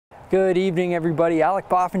Good evening, everybody. Alec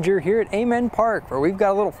Boffinger here at Amen Park, where we've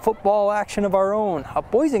got a little football action of our own. A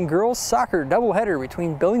boys and girls soccer doubleheader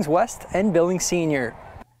between Billings West and Billings Senior.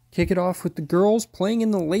 Kick it off with the girls playing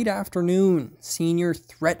in the late afternoon. Senior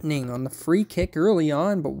threatening on the free kick early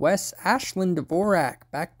on, but West's Ashlyn Dvorak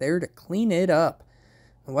back there to clean it up.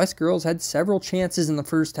 The West girls had several chances in the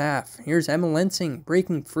first half. Here's Emma Lensing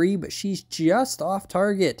breaking free, but she's just off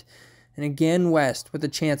target. And again West with a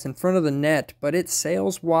chance in front of the net, but it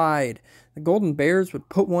sails wide. The Golden Bears would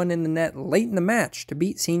put one in the net late in the match to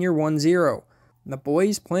beat Senior 1-0. The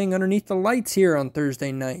boys playing underneath the lights here on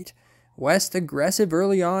Thursday night. West aggressive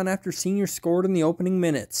early on after Senior scored in the opening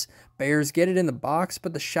minutes. Bears get it in the box,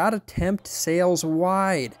 but the shot attempt sails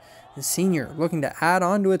wide. The Senior looking to add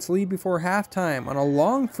on to its lead before halftime on a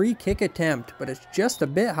long free kick attempt, but it's just a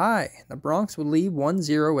bit high. The Bronx would lead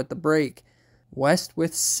 1-0 at the break. West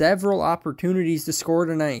with several opportunities to score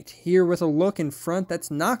tonight. Here with a look in front that's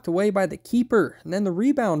knocked away by the keeper, and then the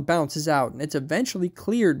rebound bounces out and it's eventually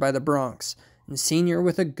cleared by the Bronx. And Senior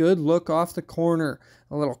with a good look off the corner.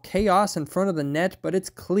 A little chaos in front of the net, but it's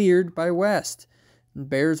cleared by West. And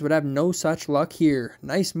Bears would have no such luck here.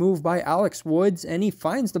 Nice move by Alex Woods, and he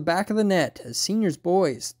finds the back of the net as Senior's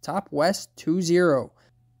boys top West 2-0.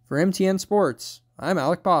 For MTN Sports, I'm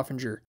Alec Boffinger.